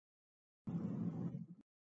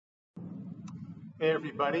Hey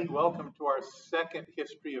everybody, welcome to our second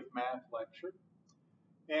History of Math lecture.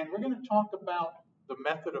 And we're going to talk about the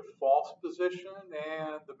method of false position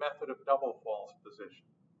and the method of double false position.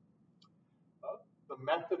 The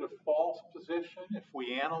method of false position, if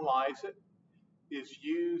we analyze it, is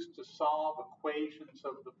used to solve equations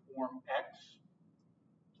of the form x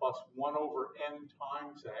plus 1 over n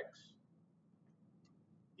times x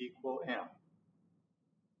equal m.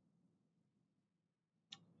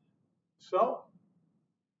 So,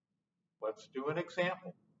 let's do an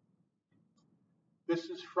example.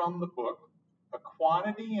 This is from the book. A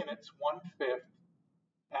quantity and its 1/5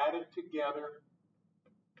 added together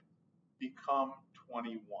become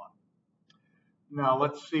 21. Now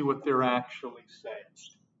let's see what they're actually saying.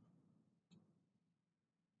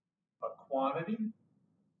 A quantity,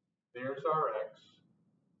 there's our x,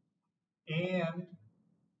 and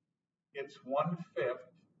its 1/5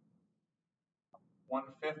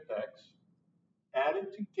 x,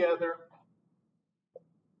 added together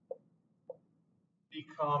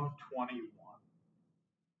become 21.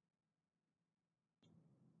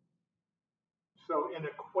 So in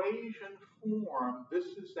equation form, this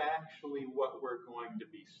is actually what we're going to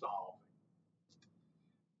be solving.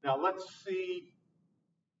 Now let's see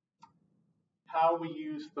how we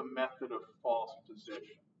use the method of false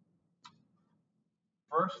position.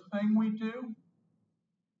 First thing we do,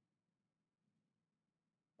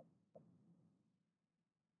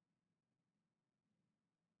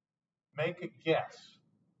 make a guess.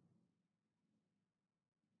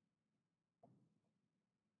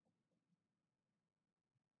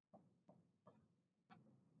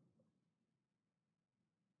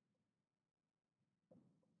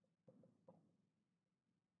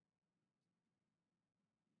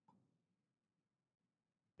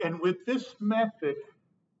 And with this method,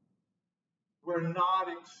 we're not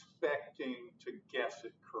expecting to guess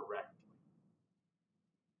it correctly.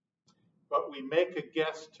 But we make a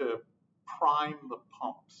guess to prime the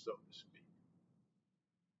pump, so to speak.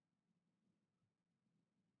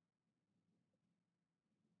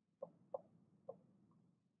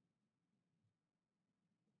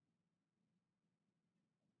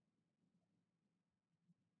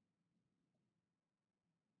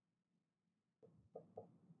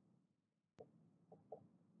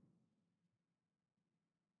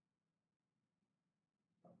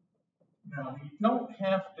 Now, you don't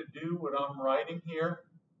have to do what I'm writing here.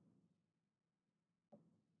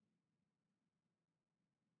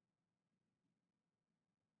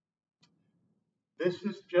 This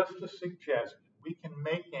is just a suggestion. We can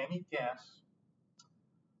make any guess,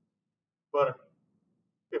 but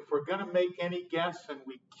if we're going to make any guess, and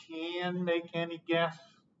we can make any guess,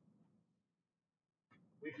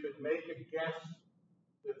 we should make a guess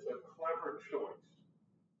that's a clever choice.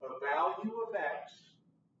 A value of x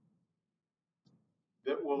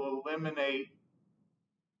that will eliminate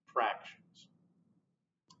fractions.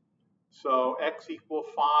 So x equal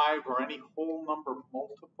 5 or any whole number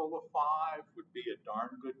multiple of 5 would be a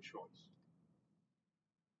darn good choice.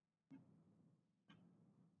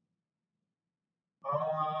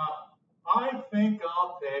 I think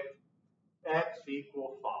I'll pick x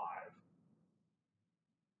equal 5.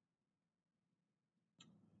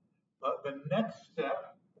 But the next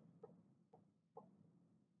step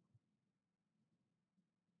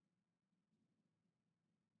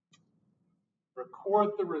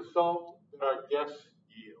record the result that our guess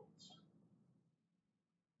yields.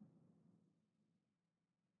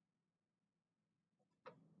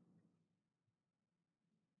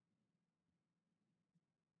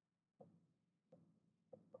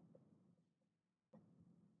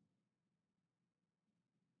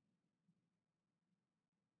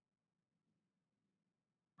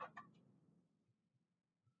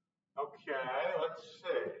 Okay, let's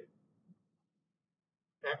see.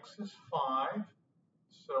 X is 5,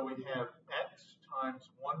 so we have x times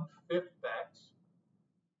 1/5 x,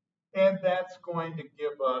 and that's going to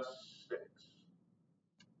give us 6.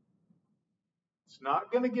 It's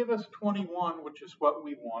not going to give us 21, which is what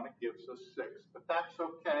we want. It gives us 6, but that's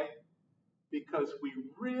okay because we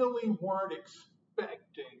really weren't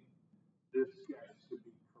expecting this guess to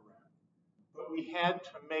be correct. But we had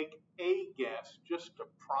to make a guess just to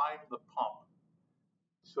prime the pump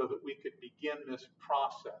so that we could begin this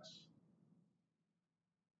process.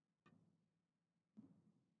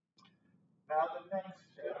 Now the next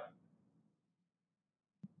step,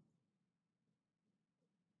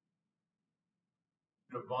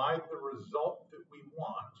 divide the result that we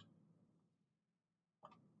want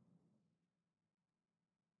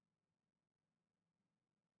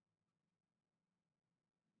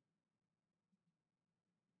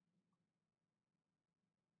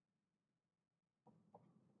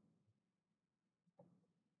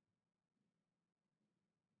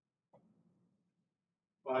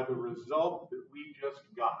by the result that we just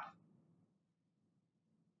got.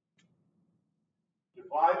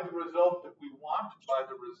 Divide the result that we want by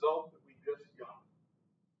the result that we just got.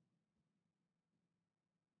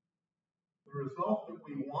 The result that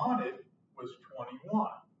we wanted was 21.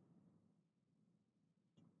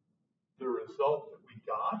 The result that we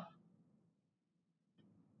got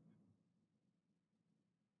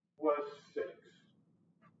was 6.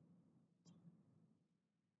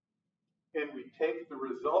 And we take the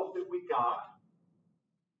result that we got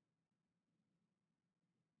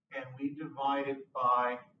and we divide it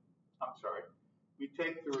by, we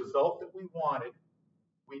take the result that we wanted,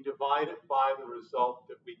 we divide it by the result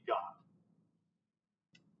that we got.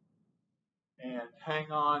 And hang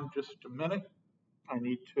on just a minute. I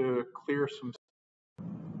need to clear some.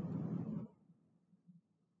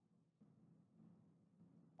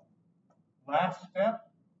 Last step,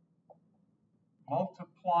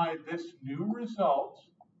 multiply this new result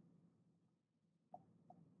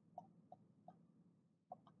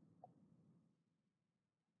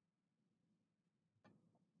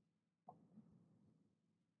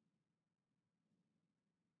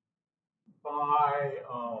by,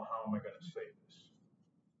 how am I going to say this?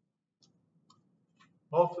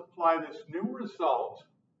 Multiply this new result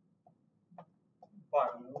by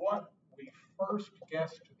what we first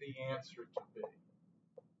guessed the answer to be.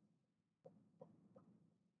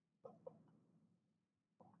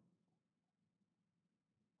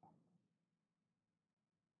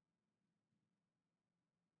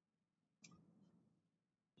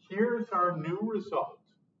 Here's our new result.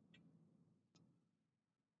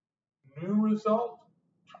 New result,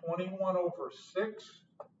 21 over 6.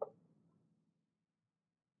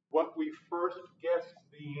 What we first guessed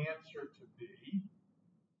the answer to be,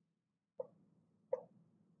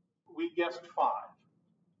 we guessed 5.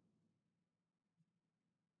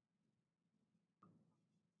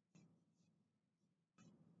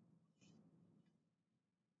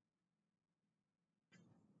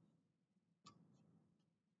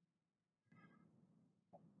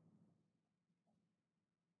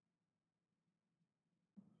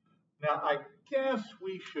 Now, I guess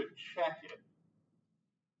we should check it.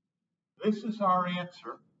 This is our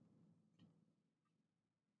answer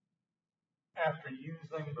after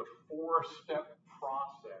using the 4-step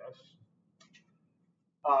process.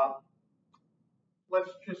 Let's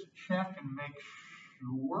just check and make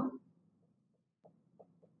sure.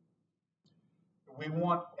 We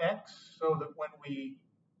want x so that when we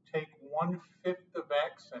take 1/5 of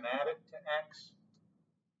x and add it to x,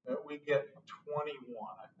 that we get 21.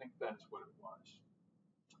 I think that's what it was.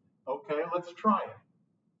 Okay, let's try it.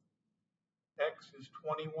 X is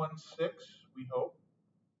 21/6, we hope.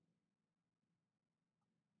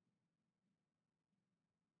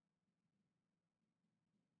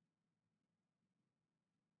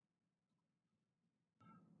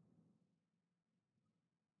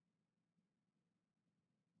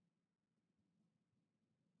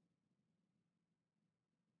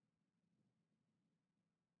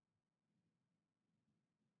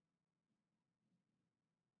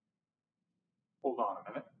 Hold on a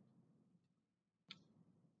minute.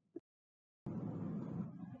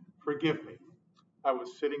 Forgive me. I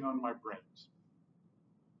was sitting on my brains.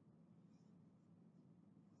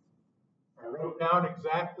 I wrote down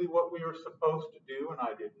exactly what we were supposed to do, and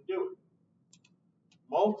I didn't do it.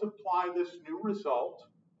 Multiply this new result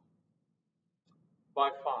by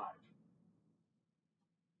 5.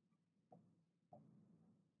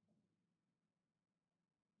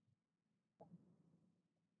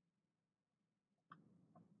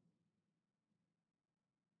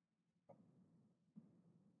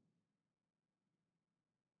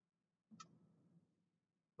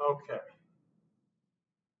 Okay.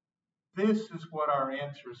 This is what our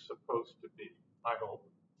answer is supposed to be, I hope.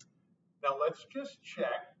 Now let's just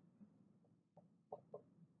check.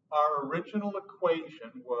 Our original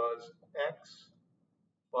equation was x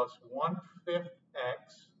plus 1/5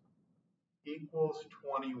 x equals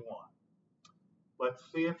 21.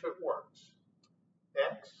 Let's see if it works.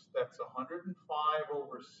 X, that's 105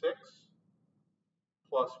 over 6,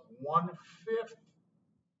 plus 1/5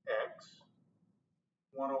 x,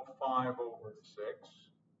 105 over 6.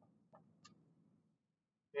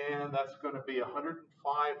 And that's going to be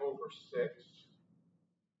 105 over 6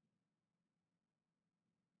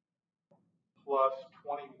 plus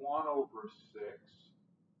 21 over 6,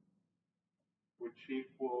 which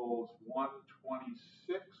equals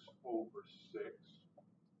 126 over 6,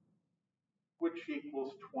 which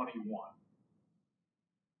equals 21.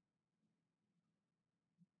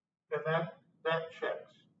 And that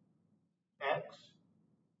checks. X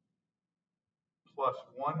plus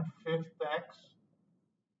 1/5 x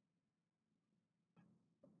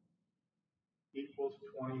equals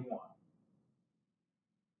 21.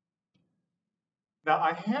 Now,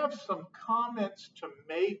 I have some comments to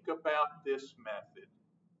make about this method.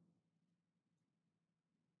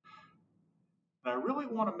 And I really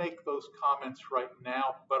want to make those comments right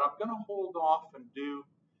now, but I'm going to hold off and do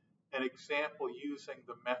an example using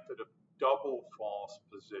the method of double false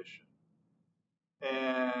position.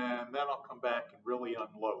 And then I'll come back and really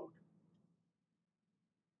unload.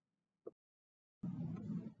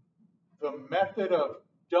 The method of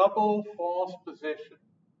double false position,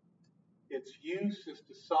 its use is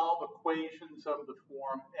to solve equations of the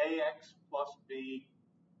form ax plus b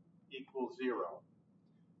equals 0.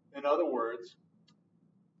 In other words,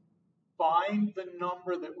 find the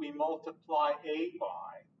number that we multiply a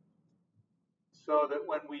by so that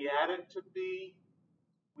when we add it to b,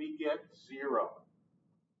 we get 0.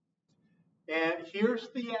 And here's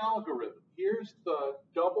the algorithm. Here's the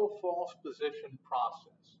double false position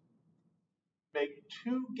process. Make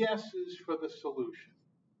 2 guesses for the solution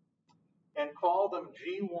and call them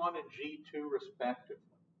G1 and G2 respectively.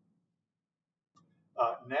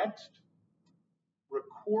 Next,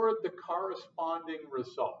 record the corresponding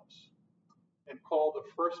results and call the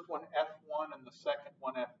first one F1 and the second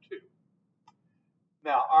one F2.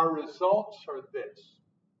 Now, our results are this.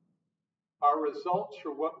 Our results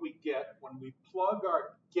are what we get when we plug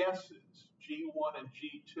our guesses, G1 and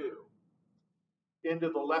G2, into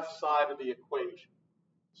the left side of the equation.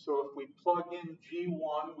 So if we plug in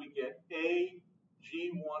G1, we get A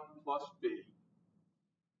G1 plus B.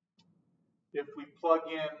 If we plug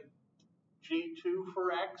in G2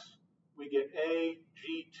 for X, we get A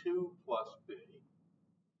G2 plus B.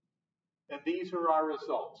 And these are our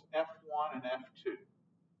results, F1 and F2.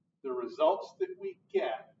 The results that we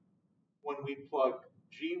get when we plug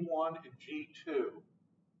G1 and G2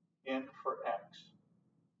 in for X.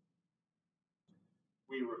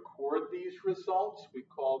 We record these results. We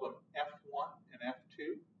call them F1 and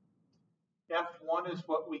F2. F1 is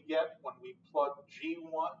what we get when we plug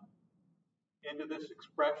G1 into this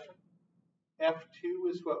expression.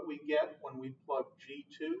 F2 is what we get when we plug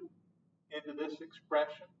G2 into this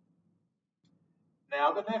expression.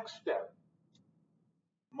 Now the next step.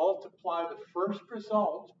 Multiply the first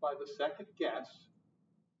result by the second guess,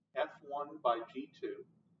 F1 by G2,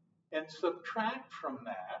 and subtract from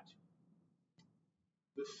that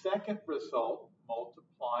the second result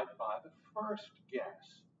multiplied by the first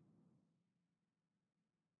guess.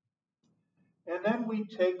 And then we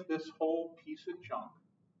take this whole piece of junk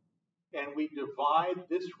and we divide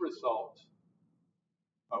this result,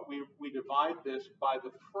 we divide this by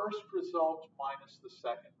the first result minus the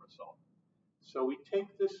second result. So we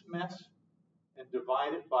take this mess and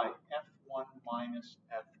divide it by F1 minus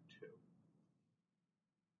F2.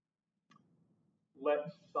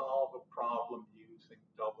 Let's solve a problem using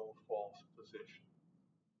double false position.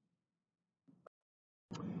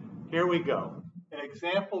 Here we go. An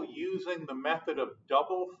example using the method of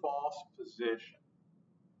double false position.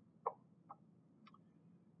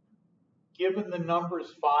 Given the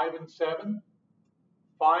numbers 5 and 7,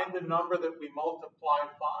 find the number that we multiply 5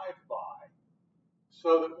 by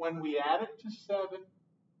so that when we add it to 7,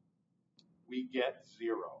 we get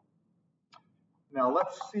 0. Now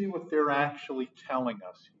let's see what they're actually telling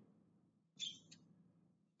us here.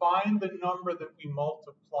 Find the number that we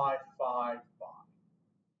multiply 5 by.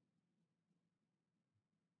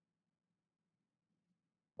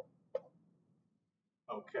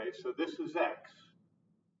 Okay, so this is X.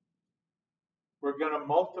 We're going to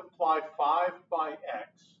multiply 5 by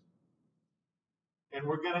X, and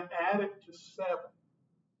we're going to add it to 7.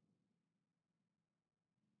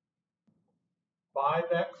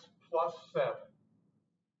 5x plus 7.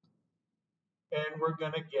 And we're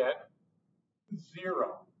going to get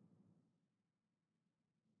 0.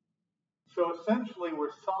 So essentially,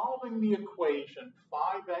 we're solving the equation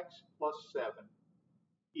 5x plus 7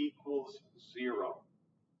 equals 0.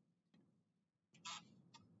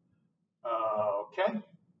 Okay.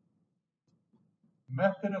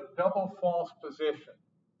 Method of double false position.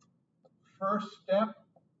 First step,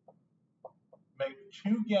 make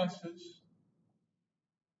 2 guesses.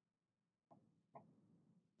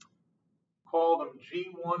 Call them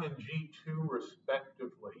G1 and G2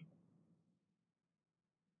 respectively.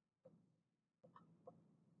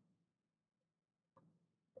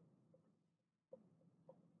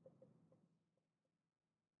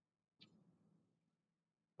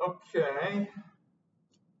 Okay.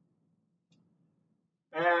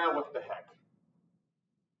 What the heck?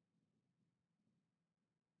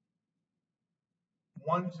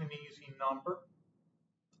 1's an easy number.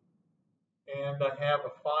 And I have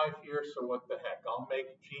a 5 here, so what the heck? I'll make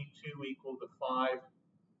G2 equal to 5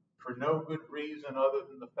 for no good reason other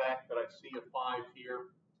than the fact that I see a 5 here.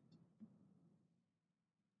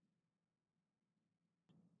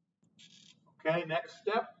 Okay, next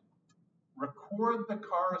step, record the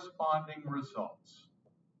corresponding results.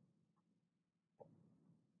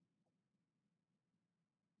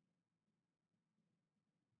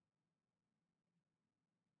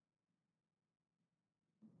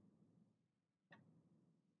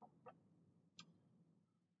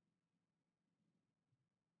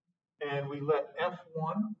 And we let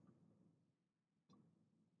F1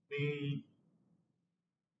 be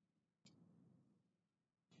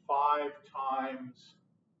 5 times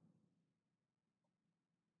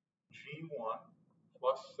G1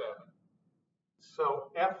 plus 7.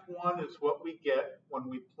 So F1 is what we get when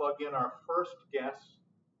we plug in our first guess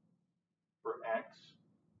for X.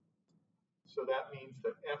 So that means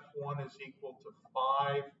that F1 is equal to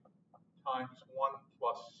 5 times 1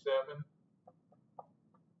 plus 7,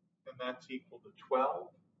 and that's equal to 12.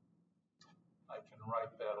 I can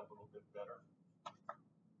write that a little bit better.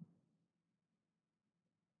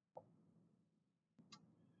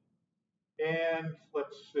 And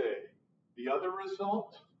let's see, the other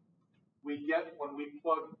result we get when we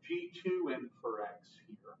plug G2 in for X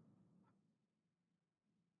here.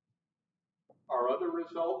 Our other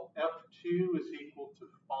result, F2 is equal to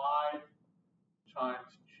 5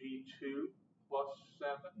 times G2 plus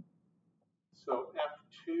 7. So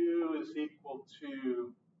F2 is equal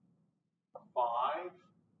to 5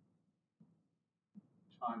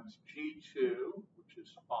 times G2, which is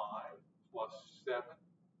 5, plus 7,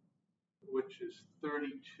 which is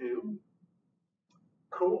 32.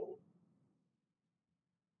 Cool.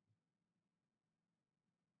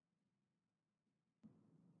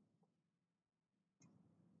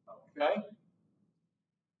 Okay.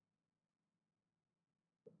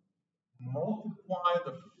 Multiply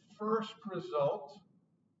the first result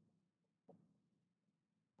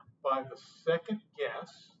by the second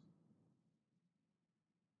guess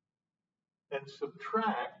and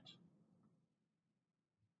subtract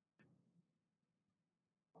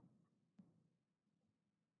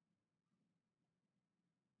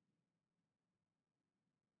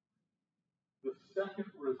the second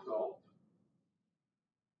result.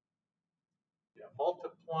 Yeah,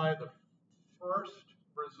 multiply the first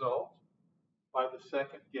result by the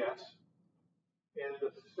second guess and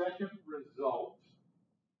the second result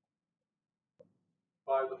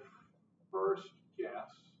by the first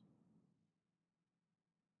guess.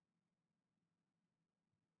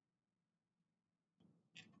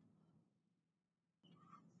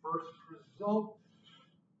 First result,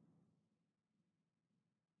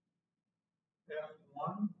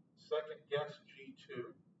 F1, second guess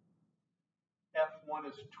G2. F1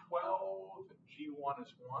 is 12 and G1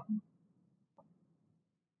 is 1.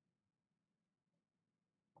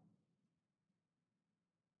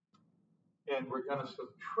 And we're going to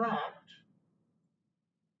subtract,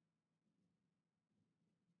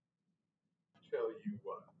 tell you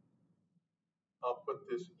what, I'll put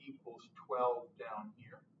this equals 12 down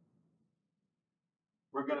here.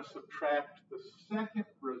 We're going to subtract the second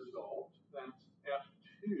result, that's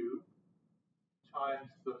F2,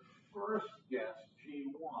 times the first guess,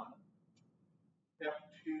 G1.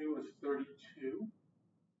 F2 is 32.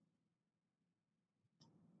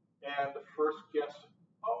 And the first guess,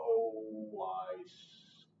 oh, I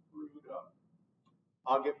screwed up.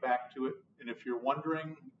 I'll get back to it. And if you're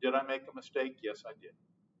wondering, did I make a mistake? Yes, I did.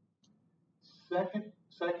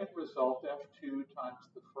 Second result, F2 times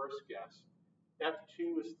the first guess.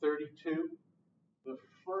 F2 is 32. The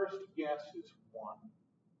first guess is 1.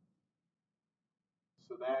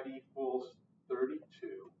 So that equals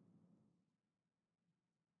 32.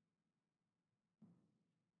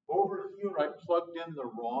 Over here, I plugged in the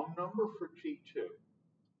wrong number for G2.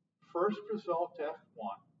 First result,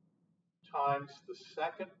 F1, times the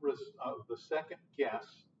second guess,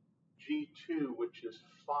 G2, which is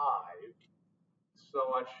 5. So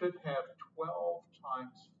I should have 12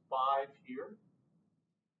 times 5 here,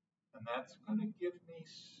 and that's going to give me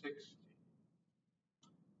 60.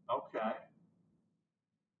 Okay.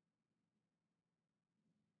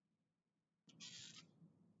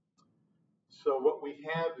 So what we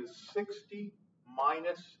have is 60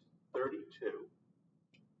 minus 32.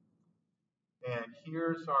 And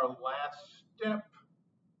here's our last step.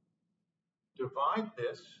 Divide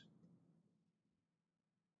this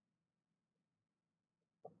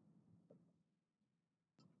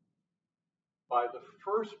by the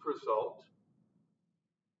first result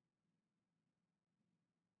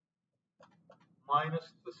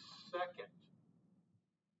minus the second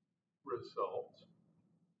result.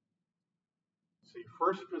 See,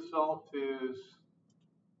 first result is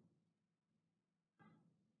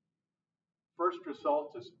first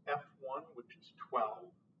result is F1, which is 12.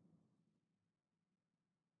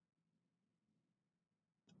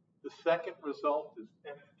 The second result is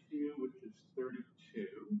F2, which is 32.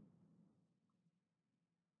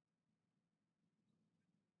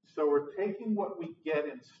 So we're taking what we get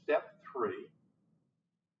in step 3,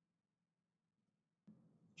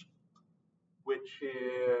 which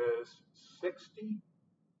is 60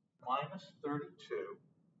 minus 32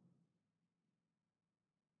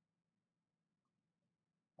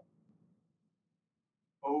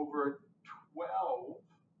 over 12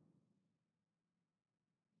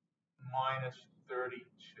 minus 32.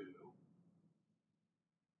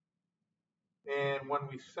 And when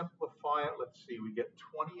we simplify it, let's see, we get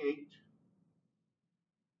 28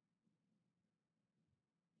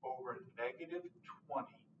 over negative 20,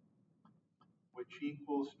 which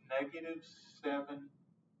equals negative 7/5.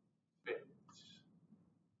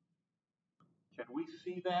 Can we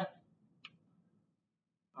see that?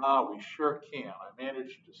 Ah, we sure can. I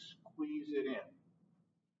managed to squeeze it in.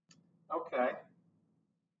 Okay.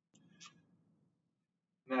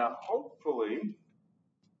 Now, hopefully,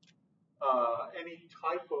 any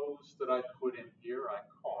typos that I put in here I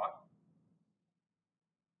caught.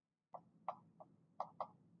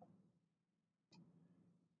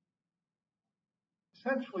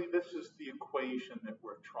 Essentially, this is the equation that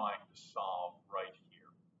we're trying to solve right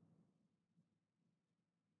here.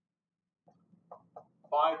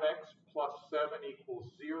 5x plus 7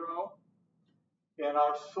 equals 0. And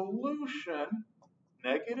our solution,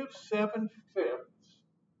 negative 7/5.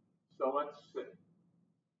 So let's see.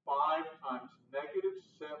 5 times negative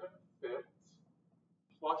 7/5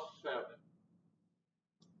 plus 7.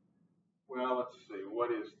 Well, let's see.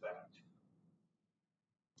 What is that?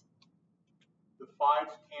 The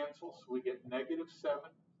 5's cancel, so we get negative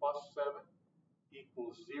 7 plus 7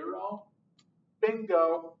 equals 0.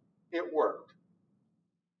 Bingo, it worked.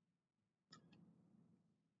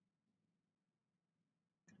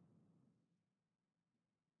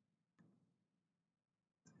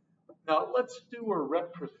 Now let's do a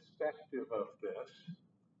retrospective of this.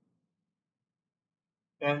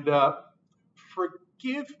 And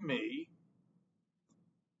forgive me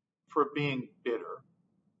for being bitter,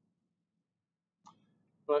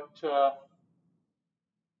 but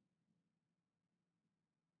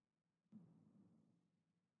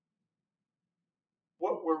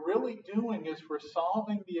what we're really doing is we're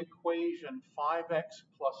solving the equation 5x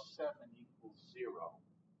plus 7 equals 0.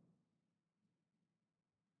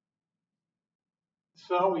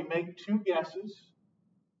 So we make two guesses,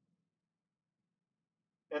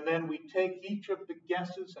 and then we take each of the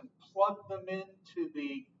guesses and plug them into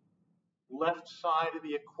the left side of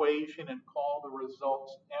the equation and call the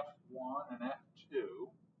results F1 and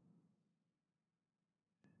F2.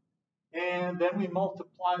 And then we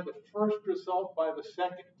multiply the first result by the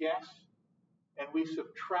second guess, and we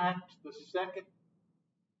subtract the second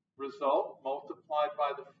result multiplied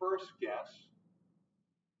by the first guess.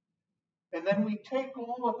 And then we take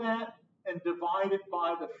all of that and divide it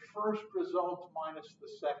by the first result minus the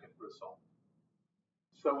second result.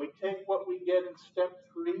 So we take what we get in step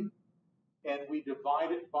 3 and we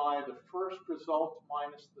divide it by the first result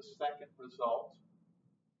minus the second result.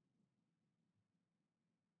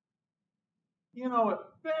 You know,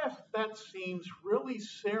 at best, that seems really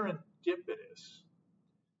serendipitous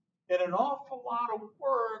and an awful lot of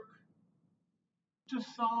work to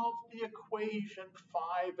solve the equation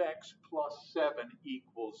 5x plus 7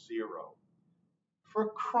 equals 0.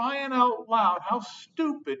 For crying out loud, how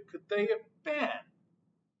stupid could they have been?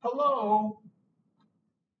 Hello?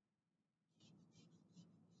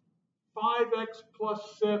 5x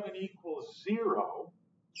plus 7 equals 0.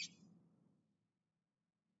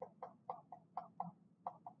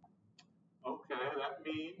 Okay, that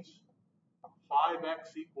means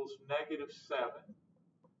 5x equals negative 7.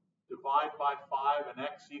 Divide by 5 and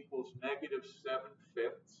x equals negative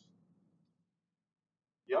 7/5.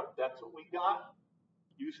 Yep, that's what we got.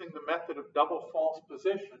 Using the method of double false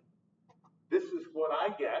position, this is what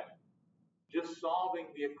I get just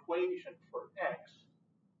solving the equation for x.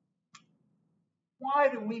 Why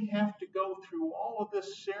do we have to go through all of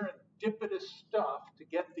this serendipitous stuff to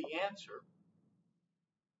get the answer?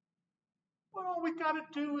 Well, all we got to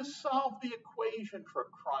do is solve the equation, for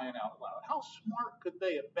crying out loud. How smart could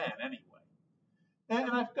they have been anyway?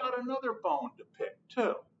 And I've got another bone to pick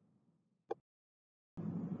too.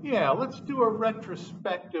 Yeah, let's do a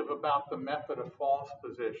retrospective about the method of false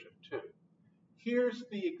position too. Here's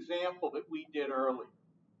the example that we did earlier.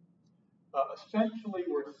 Essentially,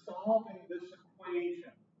 we're solving this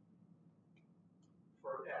equation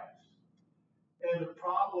for x. And the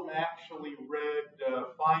problem actually read,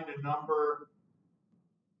 find a number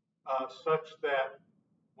such that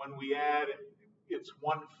when we add its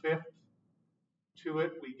 1/5 to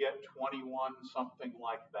it, we get 21, something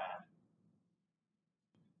like that.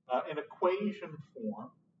 In equation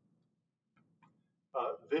form,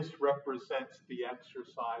 this represents the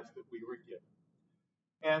exercise that we were given.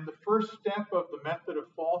 And the first step of the method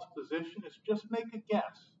of false position is just make a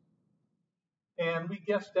guess. And we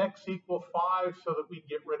guessed x equal 5 so that we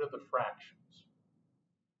get rid of the fractions.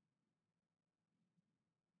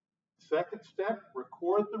 Second step,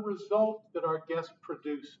 record the result that our guess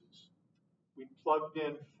produces. We plugged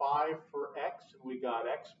in 5 for x, and we got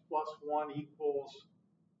x plus 1 equals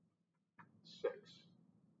 6.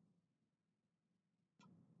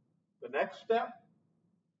 The next step,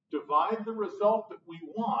 divide the result that we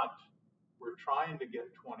want, we're trying to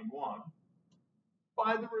get 21,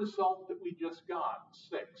 by the result that we just got,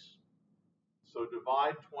 6. So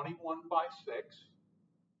divide 21 by 6.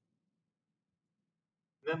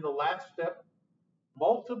 Then the last step,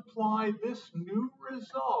 multiply this new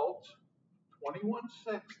result,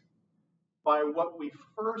 21/6, by what we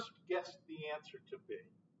first guessed the answer to be.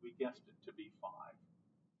 We guessed it to be 5.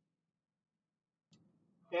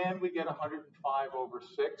 And we get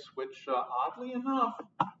 105/6, which oddly enough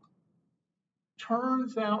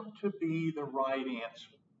turns out to be the right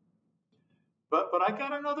answer. But I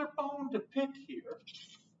got another bone to pick here.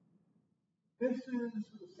 This is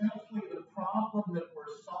essentially the problem that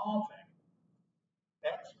we're solving.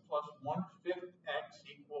 X plus 1/5 x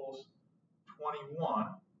equals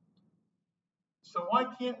 21. So why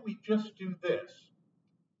can't we just do this?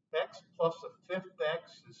 X plus 1/5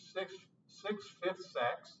 x is 6/5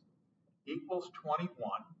 x equals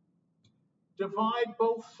 21. Divide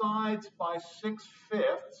both sides by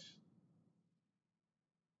 6/5.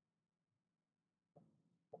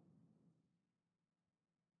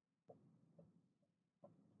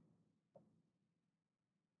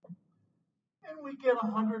 And we get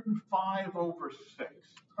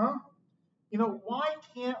 105/6. Huh? You know, why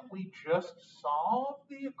can't we just solve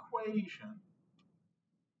the equation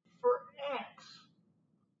for x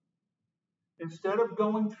instead of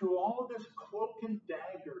going through all of this cloak and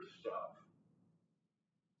dagger stuff?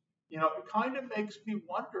 You know, it kind of makes me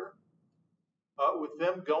wonder with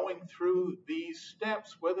them going through these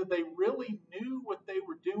steps whether they really knew what they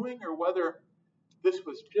were doing or whether this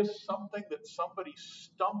was just something that somebody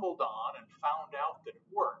stumbled on and found out that it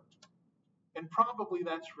worked. And probably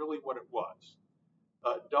that's really what it was.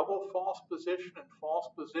 Double false position and false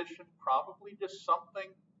position, probably just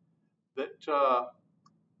something that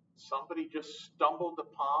somebody just stumbled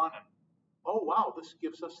upon and, oh wow, this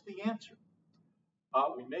gives us the answer.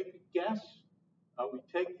 We make a guess, we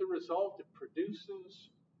take the result it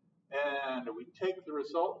produces, and we take the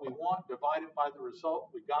result we want, divide it by the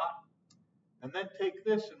result we got, and then take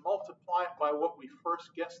this and multiply it by what we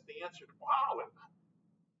first guessed the answer to. Wow,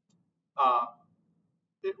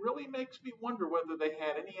 it really makes me wonder whether they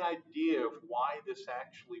had any idea of why this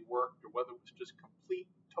actually worked or whether it was just complete,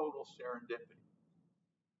 total serendipity.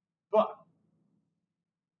 But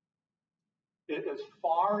as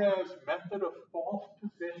far as method of false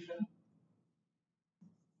position,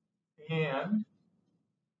 and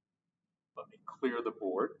let me clear the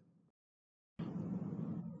board.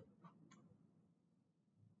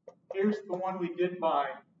 Here's the one we did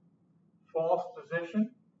by false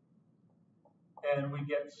position. And we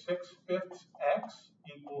get 6/5 x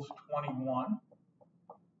equals 21,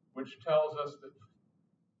 which tells us that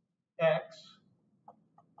x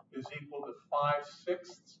is equal to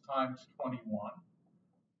 5/6 times 21,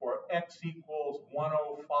 or x equals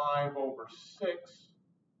 105/6.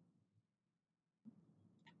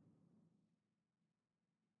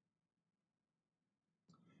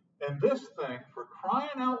 And this thing, for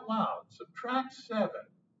crying out loud, subtract 7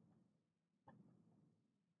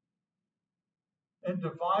 and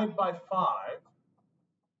divide by 5.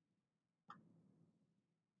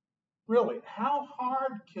 Really, how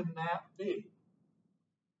hard can that be?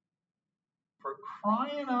 For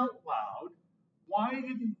crying out loud, why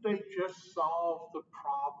didn't they just solve the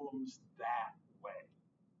problems that way?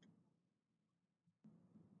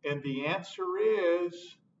 And the answer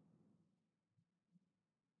is,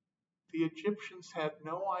 the Egyptians had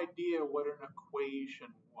no idea what an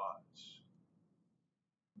equation was.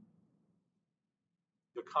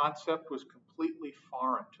 The concept was completely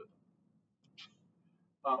foreign to them.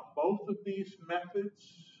 Both of these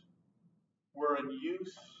methods were in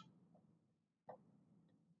use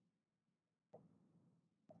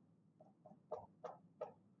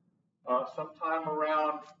sometime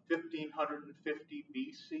around 1550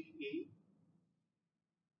 BCE.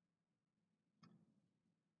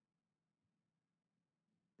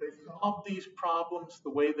 They solved these problems the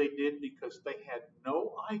way they did because they had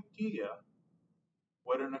no idea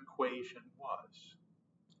what an equation was.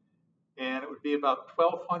 And it would be about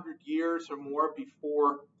 1,200 years or more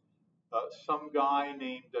before some guy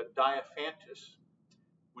named Diophantus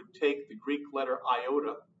would take the Greek letter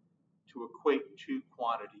iota to equate two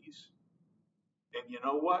quantities. And you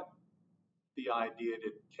know what? The idea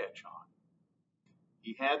didn't catch on.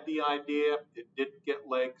 He had the idea, it didn't get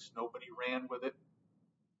legs, nobody ran with it.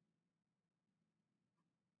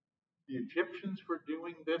 The Egyptians were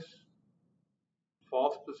doing this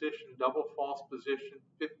false position, double false position,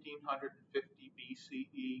 1550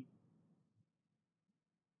 BCE.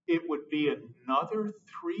 It would be another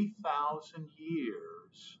 3,000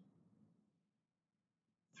 years,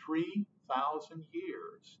 3,000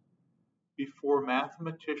 years before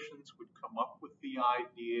mathematicians would come up with the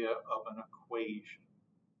idea of an equation.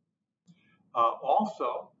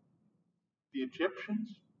 Also, the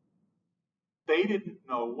Egyptians, they didn't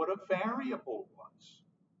know what a variable was.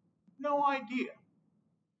 No idea.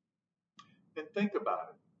 And think about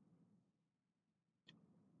it.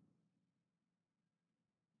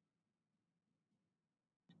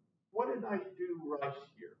 What did I do right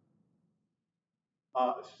here?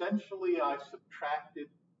 Essentially, I subtracted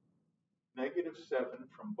 -7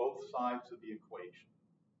 from both sides of the equation.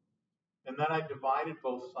 And then I divided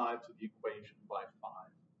both sides of the equation by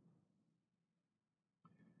 5.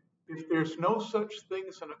 If there's no such thing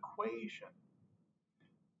as an equation,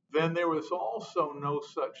 then there was also no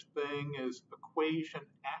such thing as equation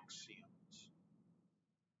axioms.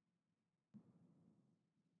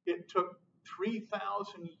 It took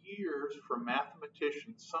 3,000 years for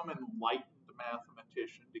mathematicians, some enlightened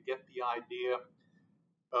mathematician, to get the idea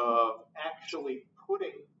of actually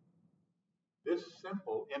putting this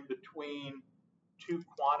symbol in between two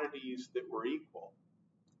quantities that were equal.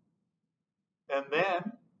 And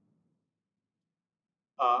then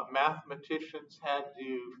mathematicians had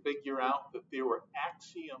to figure out that there were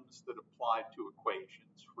axioms that applied to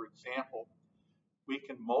equations. For example, we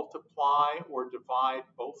can multiply or divide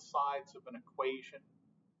both sides of an equation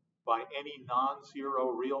by any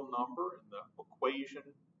non-zero real number, and the equation,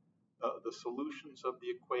 the solutions of the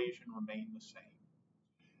equation remain the same.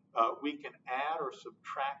 We can add or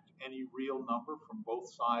subtract any real number from both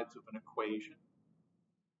sides of an equation,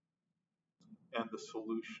 and the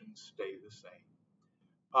solutions stay the same.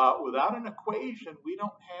 Without an equation, we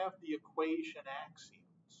don't have the equation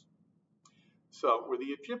axioms. So were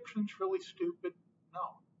the Egyptians really stupid?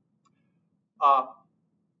 No.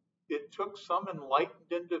 It took some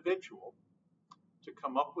enlightened individual to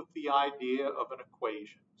come up with the idea of an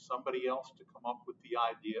equation, somebody else to come up with the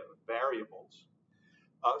idea of variables,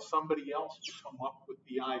 somebody else to come up with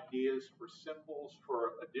the ideas for symbols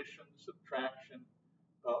for addition, subtraction,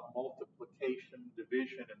 multiplication,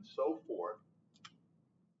 division, and so forth.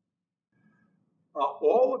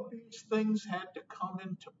 All of these things had to come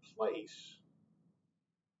into place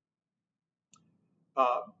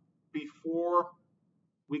before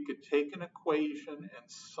we could take an equation and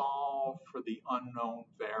solve for the unknown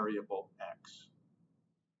variable x.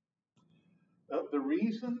 The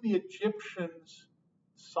reason the Egyptians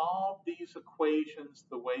solved these equations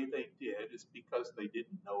the way they did is because they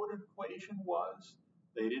didn't know what an equation was,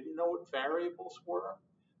 they didn't know what variables were,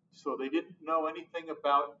 so they didn't know anything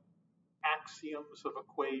about axioms of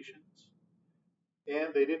equations,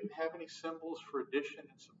 and they didn't have any symbols for addition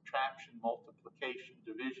and subtraction, multiplication,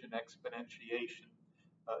 division, exponentiation,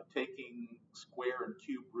 taking square and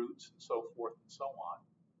cube roots, and so forth and so on.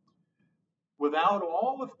 Without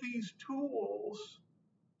all of these tools,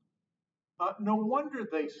 no wonder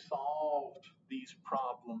they solved these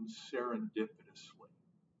problems serendipitously.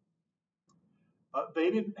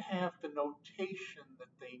 They didn't have the notation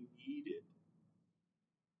that they needed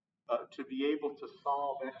to be able to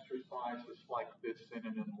solve exercises like this in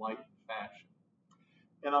an enlightened fashion.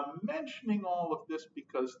 And I'm mentioning all of this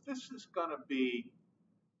because this is going to be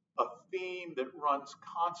a theme that runs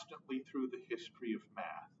constantly through the history of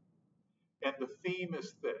math. And the theme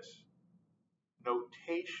is this: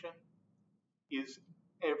 notation is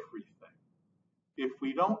everything. If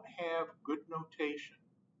we don't have good notation,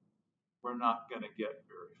 we're not going to get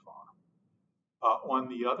very far. On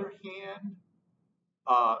the other hand,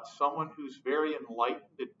 someone who's very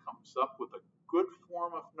enlightened and comes up with a good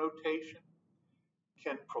form of notation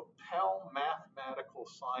can propel mathematical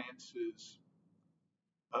sciences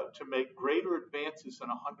to make greater advances in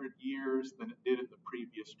 100 years than it did in the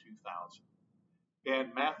previous 2,000.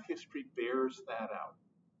 And math history bears that out.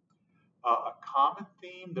 A common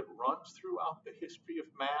theme that runs throughout the history of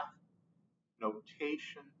math: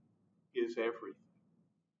 notation is everything.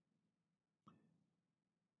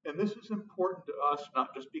 And this is important to us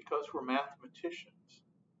not just because we're mathematicians,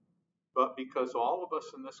 but because all of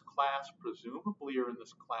us in this class presumably are in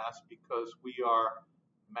this class because we are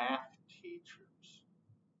math teachers.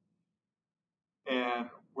 And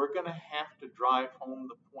we're going to have to drive home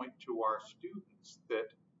the point to our students that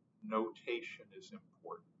notation is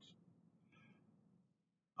important.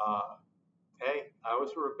 Hey, I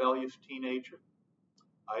was a rebellious teenager.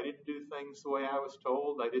 I didn't do things the way I was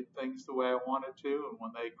told. I did things the way I wanted to. And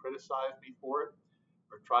when they criticized me for it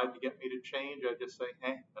or tried to get me to change, I'd just say,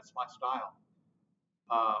 hey, that's my style.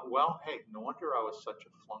 Well, hey, no wonder I was such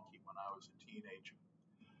a flunky when I was a teenager.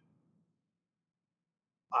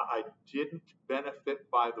 I didn't benefit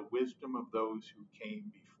by the wisdom of those who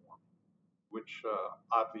came before me, which,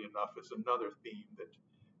 oddly enough, is another theme that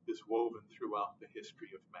is woven throughout the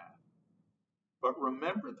history of math. But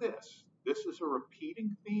remember this is a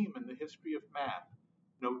repeating theme in the history of math.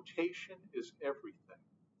 Notation is everything.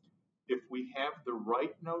 If we have the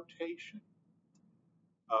right notation,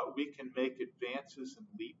 we can make advances in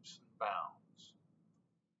leaps and bounds.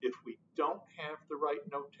 If we don't have the right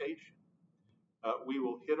notation, we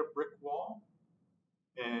will hit a brick wall,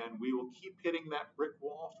 and we will keep hitting that brick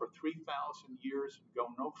wall for 3,000 years and go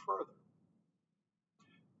no further.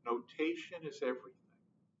 Notation is everything.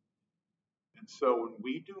 And so when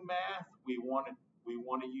we do math, we want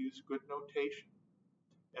to use good notation,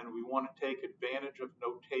 and we want to take advantage of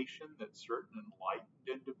notation that certain enlightened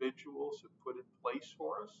individuals have put in place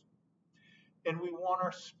for us. And we want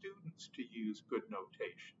our students to use good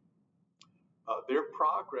notation. Their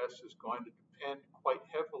progress is going to depend quite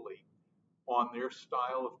heavily on their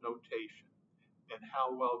style of notation and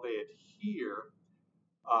how well they adhere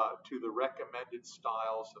to the recommended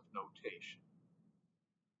styles of notation.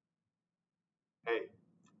 Hey,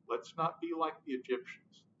 let's not be like the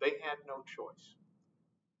Egyptians. They had no choice.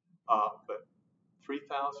 But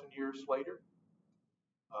 3,000 years later,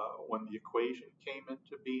 when the equation came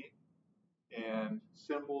into being and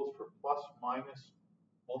symbols for plus, minus,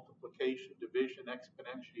 multiplication, division,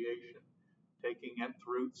 exponentiation, taking nth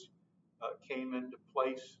roots came into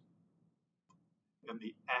place, and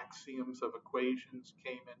the axioms of equations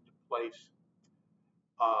came into place.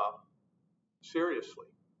 Seriously,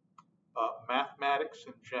 mathematics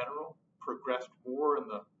in general progressed more in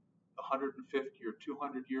the 150 or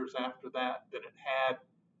 200 years after that than it had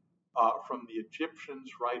from the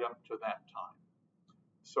Egyptians right up to that time.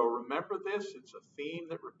 So remember this, it's a theme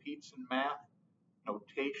that repeats in math.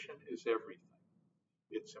 Notation is everything.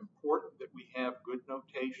 It's important that we have good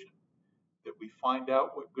notation, that we find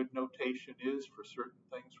out what good notation is for certain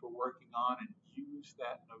things we're working on and use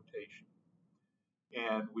that notation.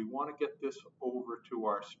 And we want to get this over to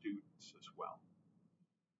our students as well.